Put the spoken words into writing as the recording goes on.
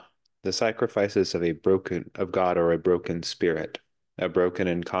The sacrifices of God are a broken spirit. A broken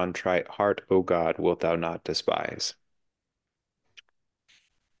and contrite heart, O God, wilt thou not despise.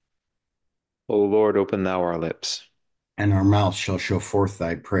 O Lord, open thou our lips. And our mouth shall show forth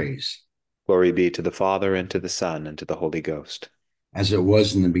thy praise, Glory be to the Father, and to the Son, and to the Holy Ghost. as it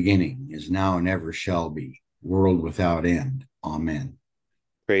was in the beginning, is now, and ever shall be, world without end. Amen.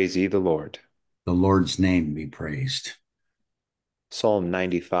 Praise ye the Lord. The Lord's name be praised. Psalm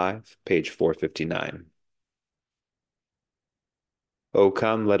 95, page 459. O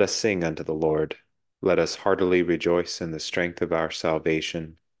come, let us sing unto the Lord. Let us heartily rejoice in the strength of our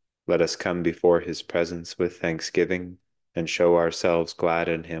salvation. Let us come before his presence with thanksgiving, and show ourselves glad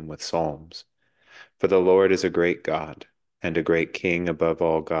in him with psalms. For the Lord is a great God, and a great King above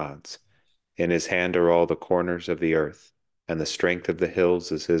all gods. In his hand are all the corners of the earth, and the strength of the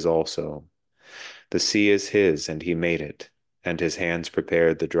hills is his also. The sea is his, and he made it, and his hands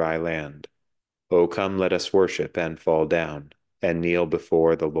prepared the dry land. O come, let us worship and fall down, and kneel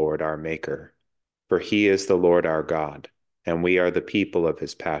before the Lord our Maker. For he is the Lord our God, and we are the people of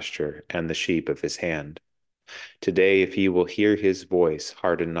his pasture, and the sheep of his hand. Today, if ye will hear his voice,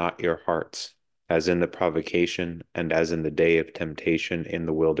 harden not your hearts, as in the provocation, and as in the day of temptation in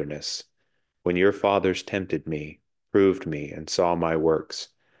the wilderness, when your fathers tempted me, proved me, and saw my works.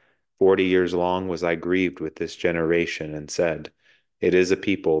 40 years long was I grieved with this generation, and said, It is a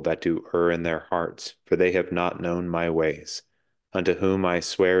people that do err in their hearts, for they have not known my ways, unto whom I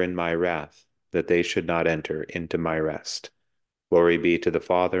swear in my wrath, that they should not enter into my rest. Glory be to the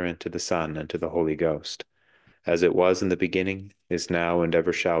Father, and to the Son, and to the Holy Ghost, as it was in the beginning, is now, and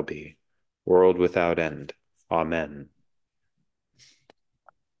ever shall be, world without end. Amen.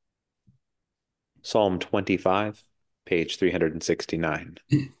 Psalm 25, page 369.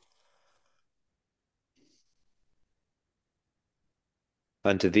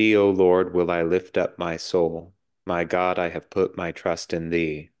 Unto thee, O Lord, will I lift up my soul. My God, I have put my trust in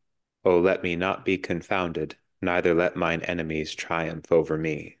thee. O let me not be confounded, neither let mine enemies triumph over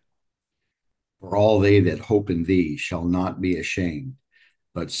me. For all they that hope in thee shall not be ashamed,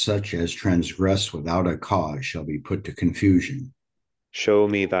 but such as transgress without a cause shall be put to confusion. Show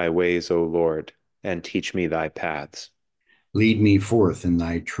me thy ways, O Lord, and teach me thy paths. Lead me forth in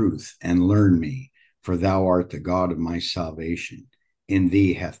thy truth, and learn me, for thou art the God of my salvation. In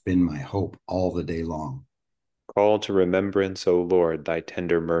thee hath been my hope all the day long. Call to remembrance, O Lord, thy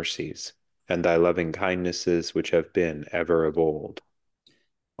tender mercies, and thy loving kindnesses which have been ever of old.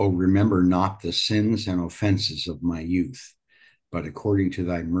 O remember not the sins and offenses of my youth, but according to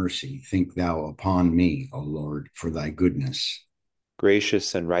thy mercy think thou upon me, O Lord, for thy goodness.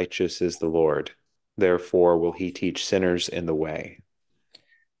 Gracious and righteous is the Lord, therefore will he teach sinners in the way.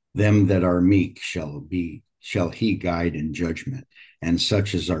 Them that are meek shall he guide in judgment, and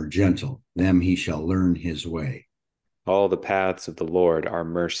such as are gentle, them he shall learn his way. All the paths of the Lord are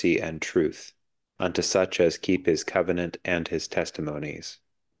mercy and truth, unto such as keep his covenant and his testimonies.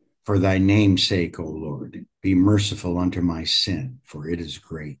 For thy name's sake, O Lord, be merciful unto my sin, for it is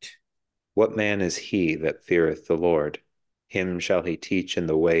great. What man is he that feareth the Lord? Him shall he teach in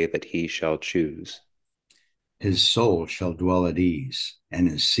the way that he shall choose. His soul shall dwell at ease, and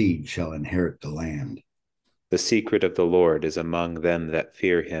his seed shall inherit the land. The secret of the Lord is among them that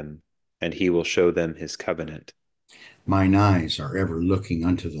fear him, and he will show them his covenant. Mine eyes are ever looking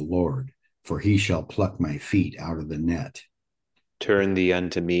unto the Lord, for he shall pluck my feet out of the net. Turn thee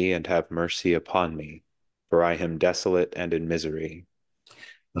unto me, and have mercy upon me, for I am desolate and in misery.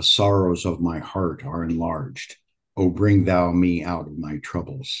 The sorrows of my heart are enlarged. O bring thou me out of my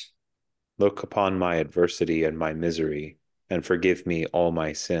troubles. Look upon my adversity and my misery, and forgive me all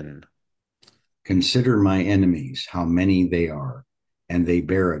my sin. Consider my enemies, how many they are, and they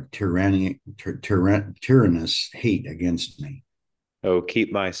bear a tyrannous hate against me. O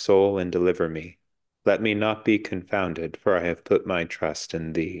keep my soul and deliver me. Let me not be confounded, for I have put my trust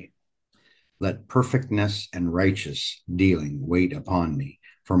in thee. Let perfectness and righteous dealing wait upon me,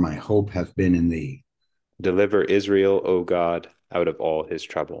 for my hope hath been in thee. Deliver Israel, O God, out of all his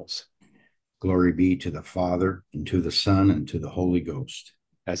troubles. Glory be to the Father, and to the Son, and to the Holy Ghost.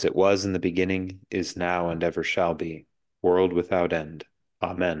 As it was in the beginning, is now, and ever shall be, world without end.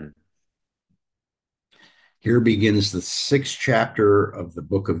 Amen. Here begins the sixth chapter of the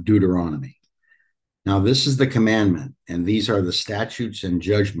book of Deuteronomy. Now, this is the commandment, and these are the statutes and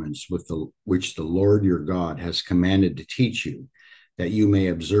judgments which the Lord your God has commanded to teach you, that you may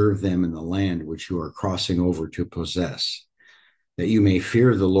observe them in the land which you are crossing over to possess, that you may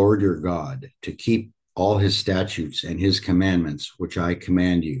fear the Lord your God, to keep all his statutes and his commandments, which I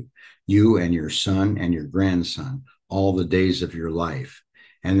command you, you and your son and your grandson, all the days of your life,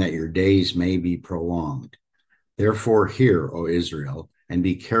 and that your days may be prolonged. Therefore, hear, O Israel, and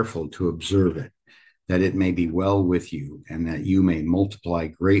be careful to observe it, that it may be well with you, and that you may multiply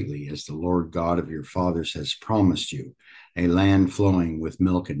greatly, as the Lord God of your fathers has promised you, a land flowing with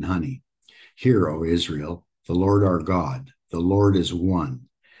milk and honey. Hear, O Israel, the Lord our God, the Lord is one.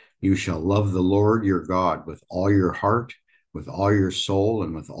 You shall love the Lord your God with all your heart, with all your soul,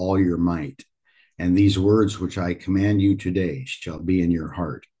 and with all your might. And these words which I command you today shall be in your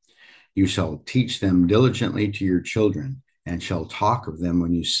heart. You shall teach them diligently to your children, and shall talk of them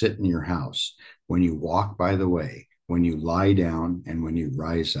when you sit in your house, when you walk by the way, when you lie down, and when you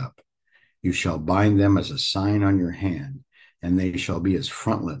rise up. You shall bind them as a sign on your hand, and they shall be as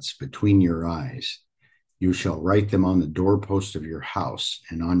frontlets between your eyes. You shall write them on the doorpost of your house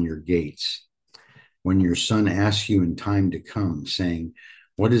and on your gates. When your son asks you in time to come, saying,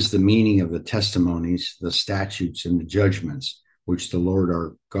 what is the meaning of the testimonies, the statutes, and the judgments which the Lord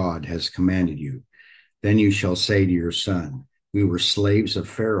our God has commanded you? Then you shall say to your son, we were slaves of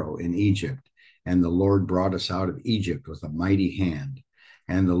Pharaoh in Egypt, and the Lord brought us out of Egypt with a mighty hand.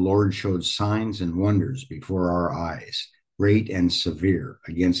 And the Lord showed signs and wonders before our eyes, great and severe,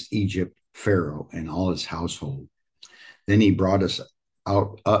 against Egypt, Pharaoh, and all his household. Then he brought us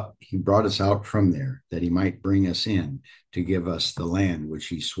out from there, that he might bring us in to give us the land which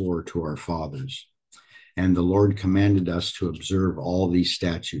he swore to our fathers. And the Lord commanded us to observe all these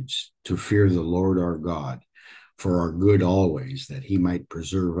statutes, to fear the Lord our God, for our good always, that he might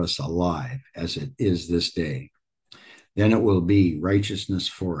preserve us alive, as it is this day. Then it will be righteousness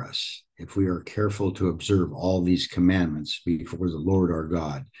for us, if we are careful to observe all these commandments before the Lord our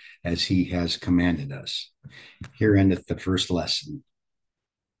God, as he has commanded us. Here endeth the first lesson.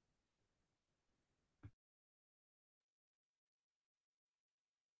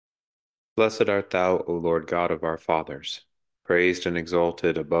 Blessed art thou, O Lord God of our fathers, praised and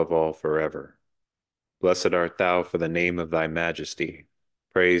exalted above all forever. Blessed art thou for the name of thy majesty,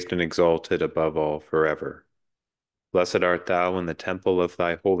 praised and exalted above all forever. Blessed art thou in the temple of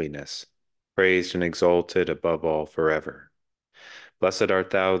thy holiness, praised and exalted above all forever. Blessed art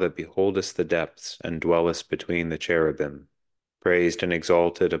thou that beholdest the depths and dwellest between the cherubim, praised and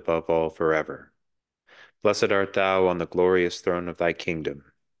exalted above all forever. Blessed art thou on the glorious throne of thy kingdom,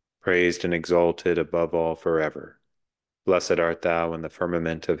 praised and exalted above all forever. Blessed art thou in the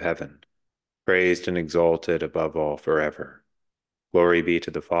firmament of heaven, praised and exalted above all forever. Glory be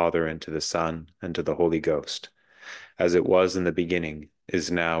to the Father, and to the Son, and to the Holy Ghost, as it was in the beginning, is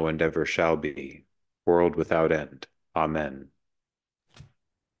now, and ever shall be, world without end. Amen.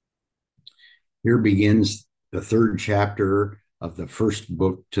 Here begins the third chapter of the first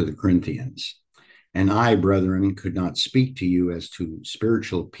book to the Corinthians. And I, brethren, could not speak to you as to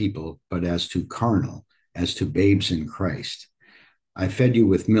spiritual people, but as to carnal, as to babes in Christ. I fed you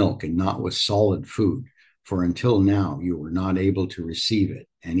with milk and not with solid food, for until now you were not able to receive it,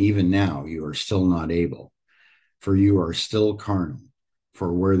 and even now you are still not able. For you are still carnal.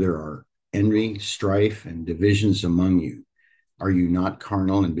 For where there are envy, strife, and divisions among you, are you not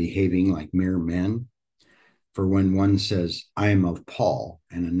carnal and behaving like mere men? For when one says, I am of Paul,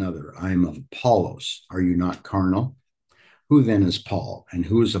 and another, I am of Apollos, are you not carnal? Who then is Paul, and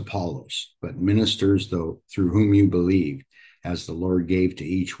who is Apollos, but ministers through whom you believed, as the Lord gave to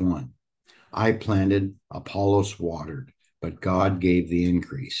each one? I planted, Apollos watered, but God gave the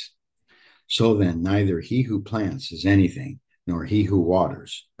increase. So then, neither he who plants is anything, nor he who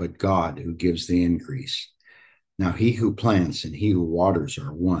waters, but God who gives the increase. Now he who plants and he who waters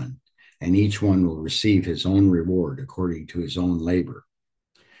are one, and each one will receive his own reward according to his own labor.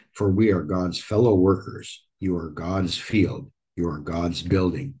 For we are God's fellow workers. You are God's field. You are God's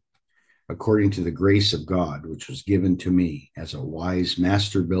building. According to the grace of God, which was given to me as a wise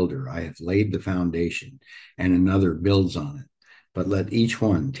master builder, I have laid the foundation, and another builds on it. But let each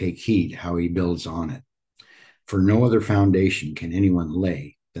one take heed how he builds on it. For no other foundation can anyone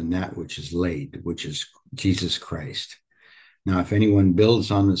lay than that which is laid, which is Jesus Christ. Now, if anyone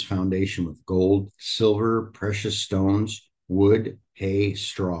builds on this foundation with gold, silver, precious stones, wood, hay,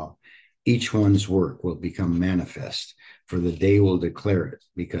 straw, each one's work will become manifest, for the day will declare it,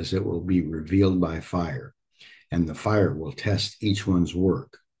 because it will be revealed by fire, and the fire will test each one's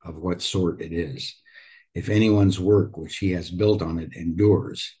work of what sort it is. If anyone's work which he has built on it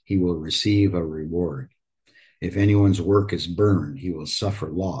endures, he will receive a reward. If anyone's work is burned, he will suffer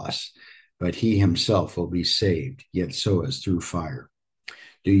loss, but he himself will be saved, yet so as through fire.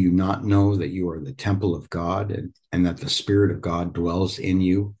 Do you not know that you are the temple of God, and that the Spirit of God dwells in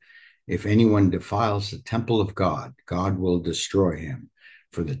you? If anyone defiles the temple of God, God will destroy him,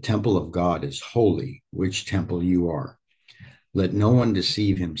 for the temple of God is holy, which temple you are. Let no one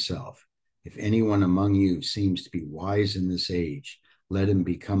deceive himself. If anyone among you seems to be wise in this age, let him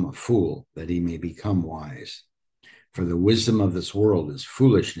become a fool, that he may become wise. For the wisdom of this world is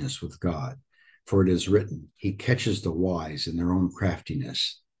foolishness with God. For it is written, He catches the wise in their own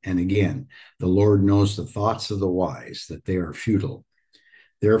craftiness. And again, the Lord knows the thoughts of the wise, that they are futile.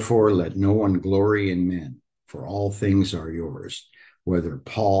 Therefore, let no one glory in men, for all things are yours, whether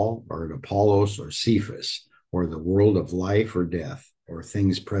Paul or Apollos or Cephas, or the world of life or death, or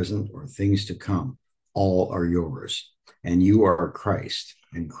things present or things to come, all are yours. And you are Christ,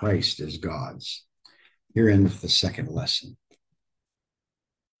 and Christ is God's. Here ends the second lesson.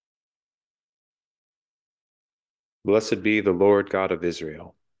 Blessed be the Lord God of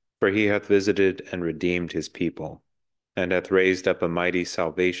Israel, for he hath visited and redeemed his people, and hath raised up a mighty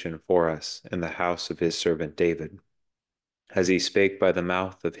salvation for us in the house of his servant David, as he spake by the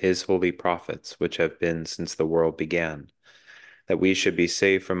mouth of his holy prophets, which have been since the world began, that we should be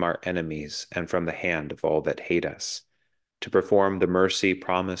saved from our enemies and from the hand of all that hate us, to perform the mercy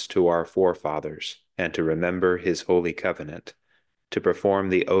promised to our forefathers, and to remember his holy covenant, to perform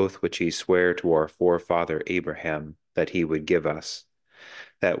the oath which he sware to our forefather Abraham that he would give us,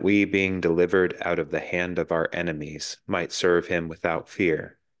 that we, being delivered out of the hand of our enemies, might serve him without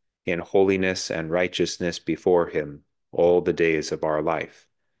fear, in holiness and righteousness before him all the days of our life.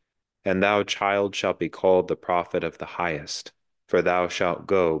 And thou, child, shalt be called the prophet of the highest, for thou shalt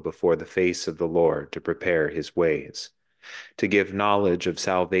go before the face of the Lord to prepare his ways, to give knowledge of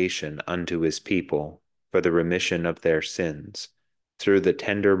salvation unto his people, for the remission of their sins, through the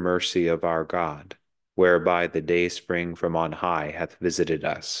tender mercy of our God, whereby the dayspring from on high hath visited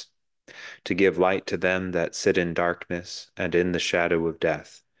us, to give light to them that sit in darkness and in the shadow of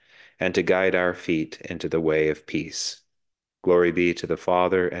death, and to guide our feet into the way of peace. Glory be to the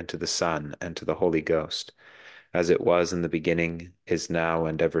Father, and to the Son, and to the Holy Ghost, as it was in the beginning, is now,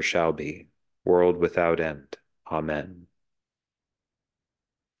 and ever shall be, world without end. Amen.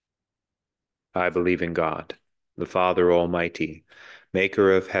 I believe in God, the Father Almighty,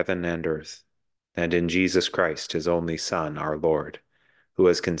 maker of heaven and earth, and in Jesus Christ, his only Son, our Lord, who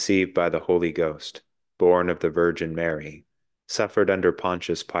was conceived by the Holy Ghost, born of the Virgin Mary, suffered under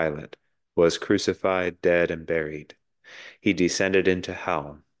Pontius Pilate, was crucified, dead, and buried. He descended into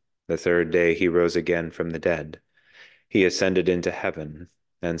hell. The third day he rose again from the dead. He ascended into heaven,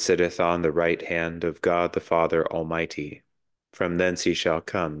 and sitteth on the right hand of God the Father Almighty. From thence he shall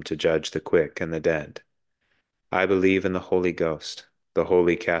come to judge the quick and the dead. I believe in the Holy Ghost, the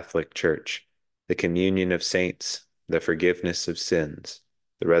holy Catholic Church, the communion of saints, the forgiveness of sins,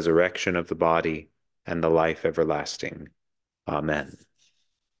 the resurrection of the body, and the life everlasting. Amen.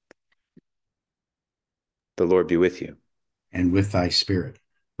 The Lord be with you. And with thy spirit.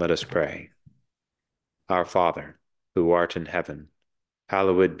 Let us pray. Our Father, who art in heaven,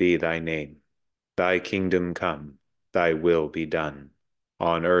 hallowed be thy name. Thy kingdom come, thy will be done,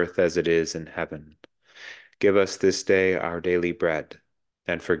 on earth as it is in heaven. Give us this day our daily bread,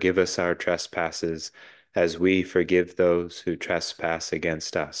 and forgive us our trespasses, as we forgive those who trespass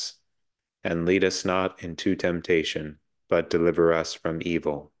against us. And lead us not into temptation, but deliver us from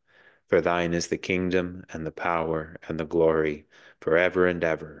evil. For thine is the kingdom, and the power, and the glory, forever and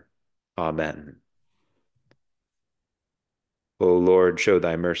ever. Amen. O Lord, show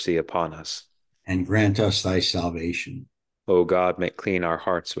thy mercy upon us. And grant us thy salvation. O God, make clean our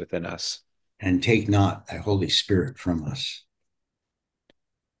hearts within us. And take not thy Holy Spirit from us.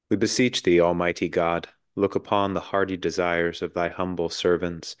 We beseech thee, Almighty God, look upon the hearty desires of thy humble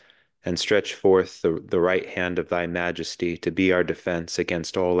servants, and stretch forth the right hand of thy majesty to be our defense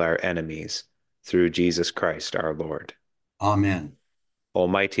against all our enemies, through Jesus Christ our Lord. Amen.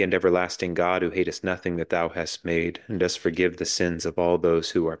 Almighty and everlasting God, who hatest nothing that thou hast made, and dost forgive the sins of all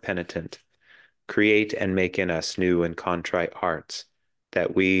those who are penitent, create and make in us new and contrite hearts,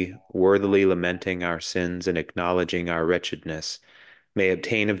 that we, worthily lamenting our sins and acknowledging our wretchedness, may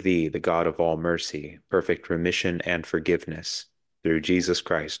obtain of thee, the God of all mercy, perfect remission and forgiveness, through Jesus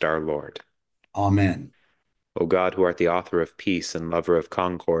Christ our Lord. Amen. O God, who art the author of peace and lover of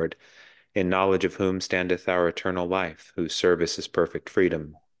concord, in knowledge of whom standeth our eternal life, whose service is perfect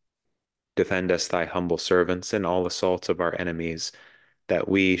freedom, defend us, thy humble servants, in all assaults of our enemies, that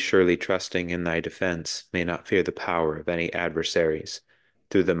we, surely trusting in thy defense, may not fear the power of any adversaries,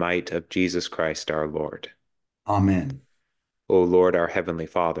 through the might of Jesus Christ our Lord. Amen. O Lord, our heavenly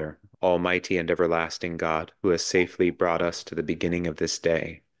Father, almighty and everlasting God, who has safely brought us to the beginning of this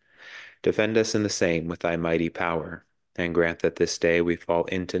day, defend us in the same with thy mighty power, and grant that this day we fall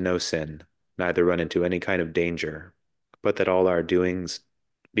into no sin, neither run into any kind of danger, but that all our doings,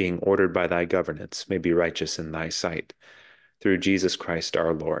 being ordered by thy governance, may be righteous in thy sight, through Jesus Christ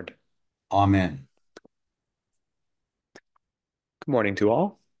our Lord. Amen. Good morning to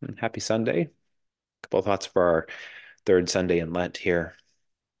all, and happy Sunday. A couple of thoughts for our third Sunday in Lent here.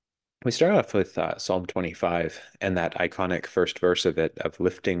 We start off with Psalm 25 and that iconic first verse of it, of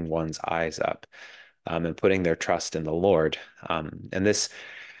lifting one's eyes up and putting their trust in the Lord. And this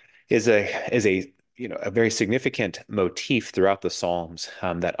is a a very significant motif throughout the Psalms,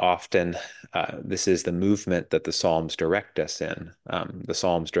 that often this is the movement that the Psalms direct us in. The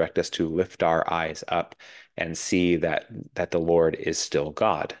Psalms direct us to lift our eyes up and see that the Lord is still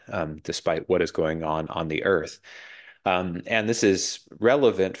God, despite what is going on the earth. And this is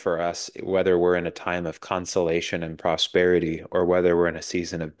relevant for us whether we're in a time of consolation and prosperity or whether we're in a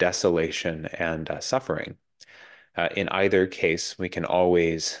season of desolation and suffering. In either case, we can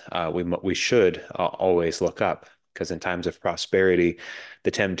always, we should always look up, because in times of prosperity,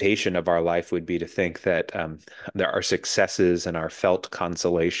 the temptation of our life would be to think that our successes and our felt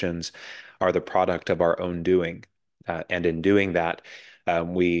consolations are the product of our own doing. And in doing that,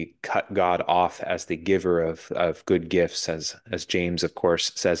 we cut God off as the giver of good gifts, as James, of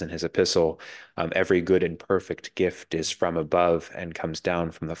course, says in his epistle, every good and perfect gift is from above and comes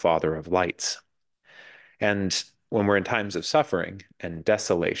down from the Father of lights. And when we're in times of suffering and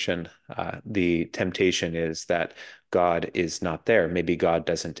desolation, the temptation is that God is not there. Maybe God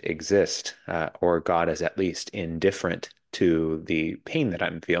doesn't exist, or God is at least indifferent to the pain that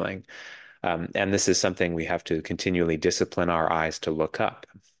I'm feeling. And this is something we have to continually discipline our eyes to look up.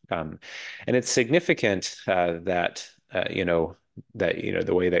 And it's significant that the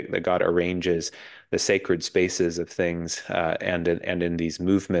way that God arranges the sacred spaces of things, and in these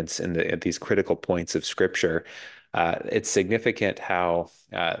movements at these critical points of Scripture, it's significant how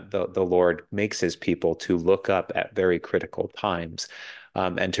the Lord makes His people to look up at very critical times.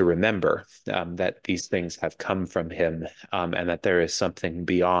 And to remember that these things have come from Him, and that there is something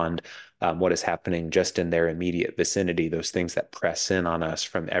beyond what is happening just in their immediate vicinity, those things that press in on us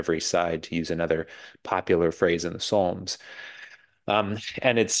from every side, to use another popular phrase in the Psalms. And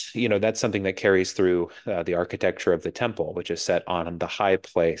that's something that carries through the architecture of the temple, which is set on the high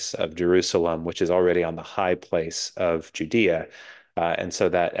place of Jerusalem, which is already on the high place of Judea. And so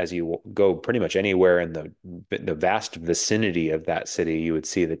that as you go pretty much anywhere in the vast vicinity of that city, you would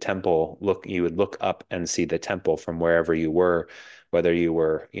see the temple you would look up and see the temple from wherever you were, whether you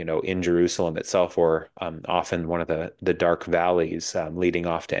were, in Jerusalem itself, or often one of the dark valleys leading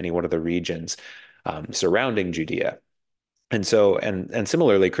off to any one of the regions surrounding Judea. And so, and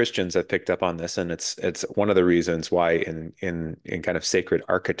similarly, Christians have picked up on this, and it's one of the reasons why in kind of sacred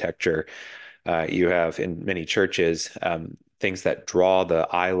architecture, you have in many churches things that draw the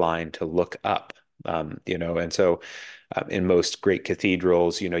eye line to look up. And so in most great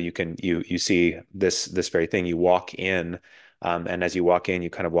cathedrals, you see this very thing. You walk in, and as you walk in, you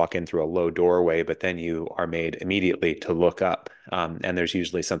kind of walk in through a low doorway, but then you are made immediately to look up, and there's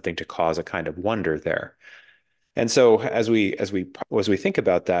usually something to cause a kind of wonder there. And so as we think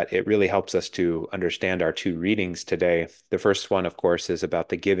about that, it really helps us to understand our two readings today. The first one, of course, is about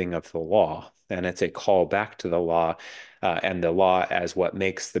the giving of the law, and it's a call back to the law, and the law as what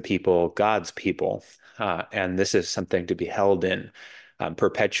makes the people God's people. And this is something to be held in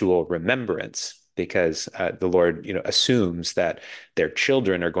perpetual remembrance, because the Lord, assumes that their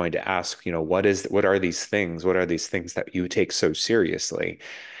children are going to ask, what are these things? What are these things that you take so seriously?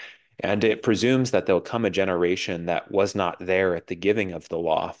 And it presumes that there'll come a generation that was not there at the giving of the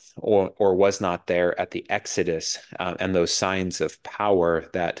law, or was not there at the Exodus, and those signs of power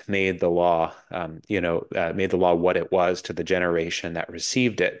that made the law, made the law what it was to the generation that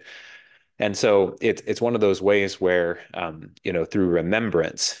received it. And so it's one of those ways where, through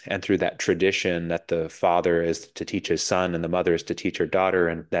remembrance and through that tradition that the father is to teach his son and the mother is to teach her daughter,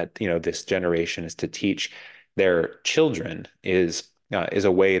 and that, this generation is to teach their children, is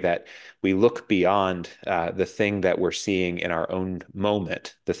a way that we look beyond the thing that we're seeing in our own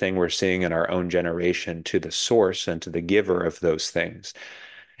moment, the thing we're seeing in our own generation, to the source and to the giver of those things.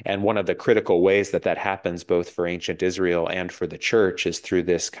 And one of the critical ways that that happens, both for ancient Israel and for the church, is through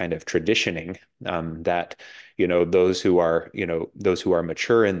this kind of traditioning, that, those who are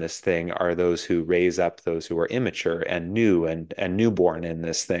mature in this thing are those who raise up those who are immature and new and newborn in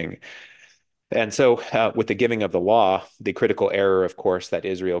this thing. And so, with the giving of the law, the critical error, of course, that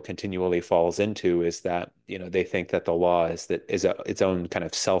Israel continually falls into is that, they think that the law is its own kind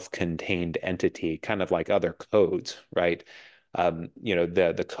of self-contained entity, kind of like other codes, right?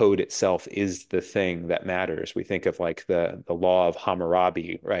 The code itself is the thing that matters. We think of like the law of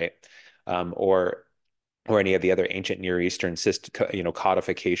Hammurabi, right? Or any of the other ancient Near Eastern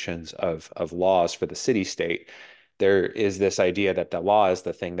codifications of laws for the city state. there is this idea that the law is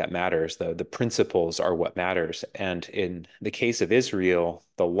the thing that matters, the principles are what matters. And in the case of Israel,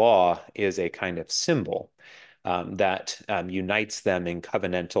 the law is a kind of symbol that unites them in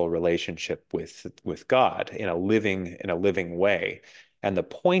covenantal relationship with God in a living way. And the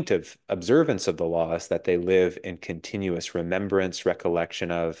point of observance of the law is that they live in continuous remembrance, recollection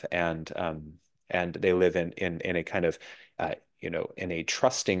of, and they live in a kind of in a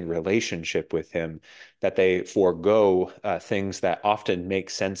trusting relationship with him, that they forego things that often make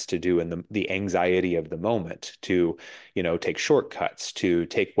sense to do in the anxiety of the moment, to take shortcuts, to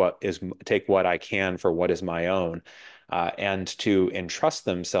take what I can for what is my own, and to entrust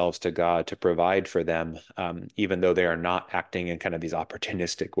themselves to God to provide for them, even though they are not acting in kind of these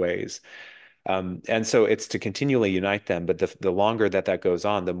opportunistic ways. And so it's to continually unite them, but the longer that goes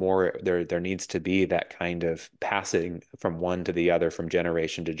on, the more there needs to be that kind of passing from one to the other, from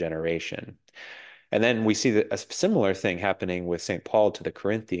generation to generation. And then we see a similar thing happening with St. Paul to the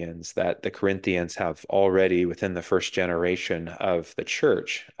Corinthians, that the Corinthians have already, within the first generation of the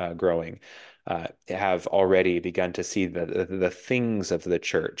church growing, have already begun to see the things of the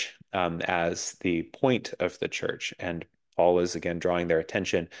church as the point of the church. And Paul is again drawing their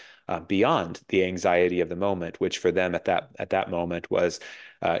attention beyond the anxiety of the moment, which for them at that moment was,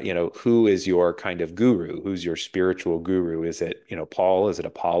 who is your kind of guru? Who's your spiritual guru? Is it, Paul? Is it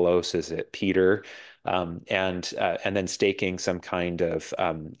Apollos? Is it Peter? And then staking some kind of,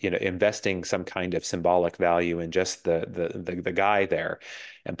 investing some kind of symbolic value in just the guy there.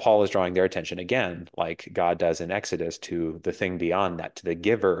 And Paul is drawing their attention again, like God does in Exodus, to the thing beyond that, to the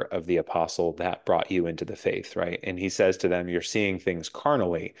giver of the apostle that brought you into the faith, right? And he says to them, you're seeing things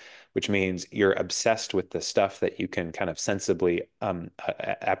carnally, which means you're obsessed with the stuff that you can kind of sensibly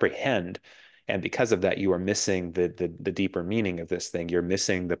apprehend. And because of that, you are missing the deeper meaning of this thing. You're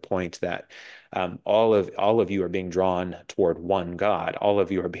missing the point that all of you are being drawn toward one God. All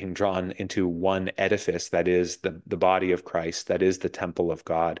of you are being drawn into one edifice that is the body of Christ, that is the temple of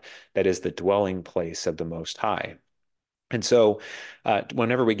God, that is the dwelling place of the Most High. And so,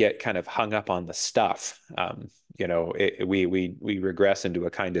 whenever we get kind of hung up on the stuff, we regress into a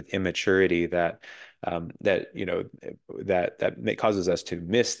kind of immaturity that causes us to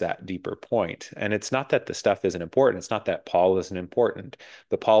miss that deeper point. And it's not that the stuff isn't important. It's not that Paul isn't important,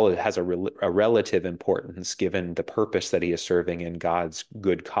 but Paul has a relative importance given the purpose that he is serving in God's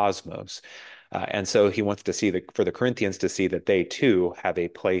good cosmos. And so he wants to see for the Corinthians to see that they too have a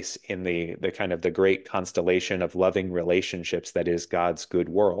place in the kind of the great constellation of loving relationships that is God's good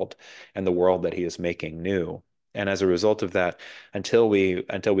world and the world that he is making new. And as a result of that, until we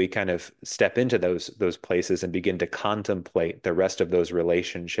kind of step into those places and begin to contemplate the rest of those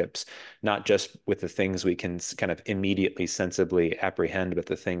relationships, not just with the things we can kind of immediately sensibly apprehend, but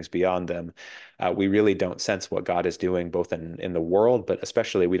the things beyond them, we really don't sense what God is doing both in the world, but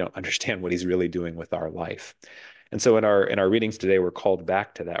especially we don't understand what he's really doing with our life. And so in our readings today, we're called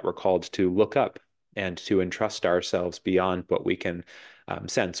back to that. We're called to look up and to entrust ourselves beyond what we can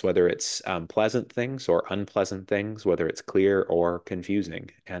sense, whether it's pleasant things or unpleasant things, whether it's clear or confusing,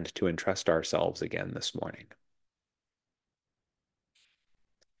 and to entrust ourselves again this morning.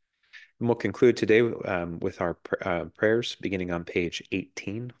 And we'll conclude today with our prayers, beginning on page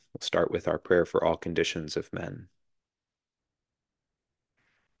 18. We'll start with our prayer for all conditions of men.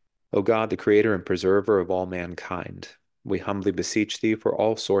 O God, the creator and preserver of all mankind, we humbly beseech thee for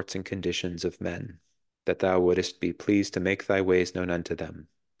all sorts and conditions of men, that thou wouldest be pleased to make thy ways known unto them,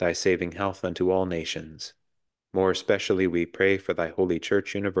 thy saving health unto all nations. More especially we pray for thy holy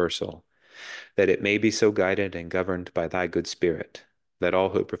Church universal, that it may be so guided and governed by thy good Spirit, that all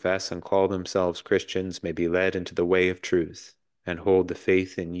who profess and call themselves Christians may be led into the way of truth, and hold the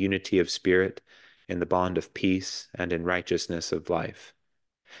faith in unity of spirit, in the bond of peace, and in righteousness of life.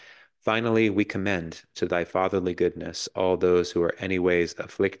 Finally, we commend to thy fatherly goodness all those who are anyways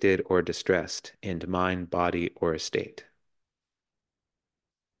afflicted or distressed in mind, body, or estate.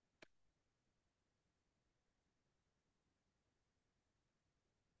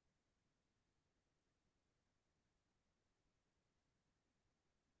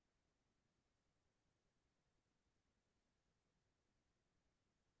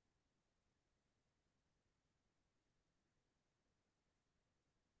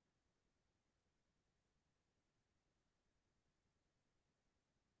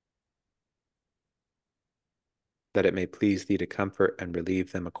 That it may please thee to comfort and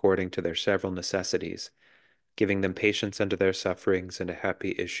relieve them according to their several necessities, giving them patience unto their sufferings and a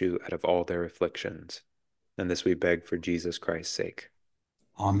happy issue out of all their afflictions. And this we beg for Jesus Christ's sake.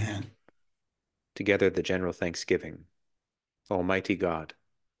 Amen. Together the general thanksgiving. Almighty God,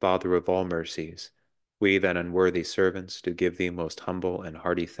 Father of all mercies, We, that unworthy servants, do give thee most humble and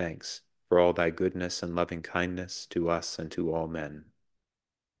hearty thanks for all thy goodness and loving kindness to us and to all men.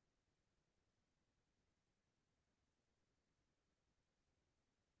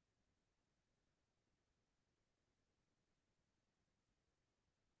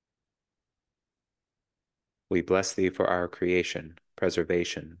 We bless thee for our creation,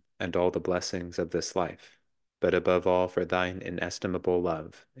 preservation, and all the blessings of this life, but above all for thine inestimable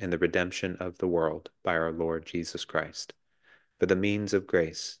love in the redemption of the world by our Lord Jesus Christ, for the means of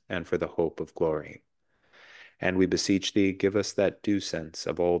grace and for the hope of glory. And we beseech thee, give us that due sense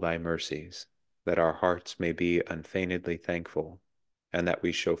of all thy mercies, that our hearts may be unfeignedly thankful, and that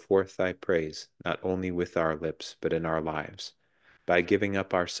we show forth thy praise not only with our lips but in our lives, by giving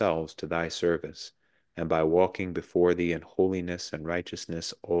up ourselves to thy service, and by walking before thee in holiness and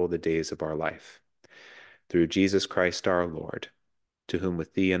righteousness all the days of our life. Through Jesus Christ our Lord, to whom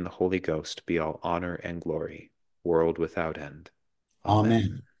with thee and the Holy Ghost be all honor and glory, world without end. Amen.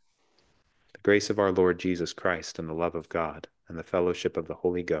 Amen. The grace of our Lord Jesus Christ and the love of God and the fellowship of the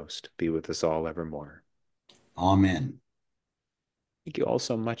Holy Ghost be with us all evermore. Amen. Thank you all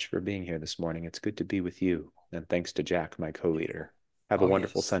so much for being here this morning. It's good to be with you. And thanks to Jack, my co-leader. Have a Oh,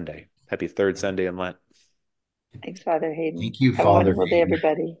 wonderful yes. Sunday. Happy third Sunday in Lent. Thanks, Father Hayden. Thank you, Have a Father wonderful day, Hayden.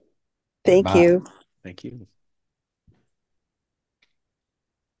 everybody. Thank Bye. you. Thank you.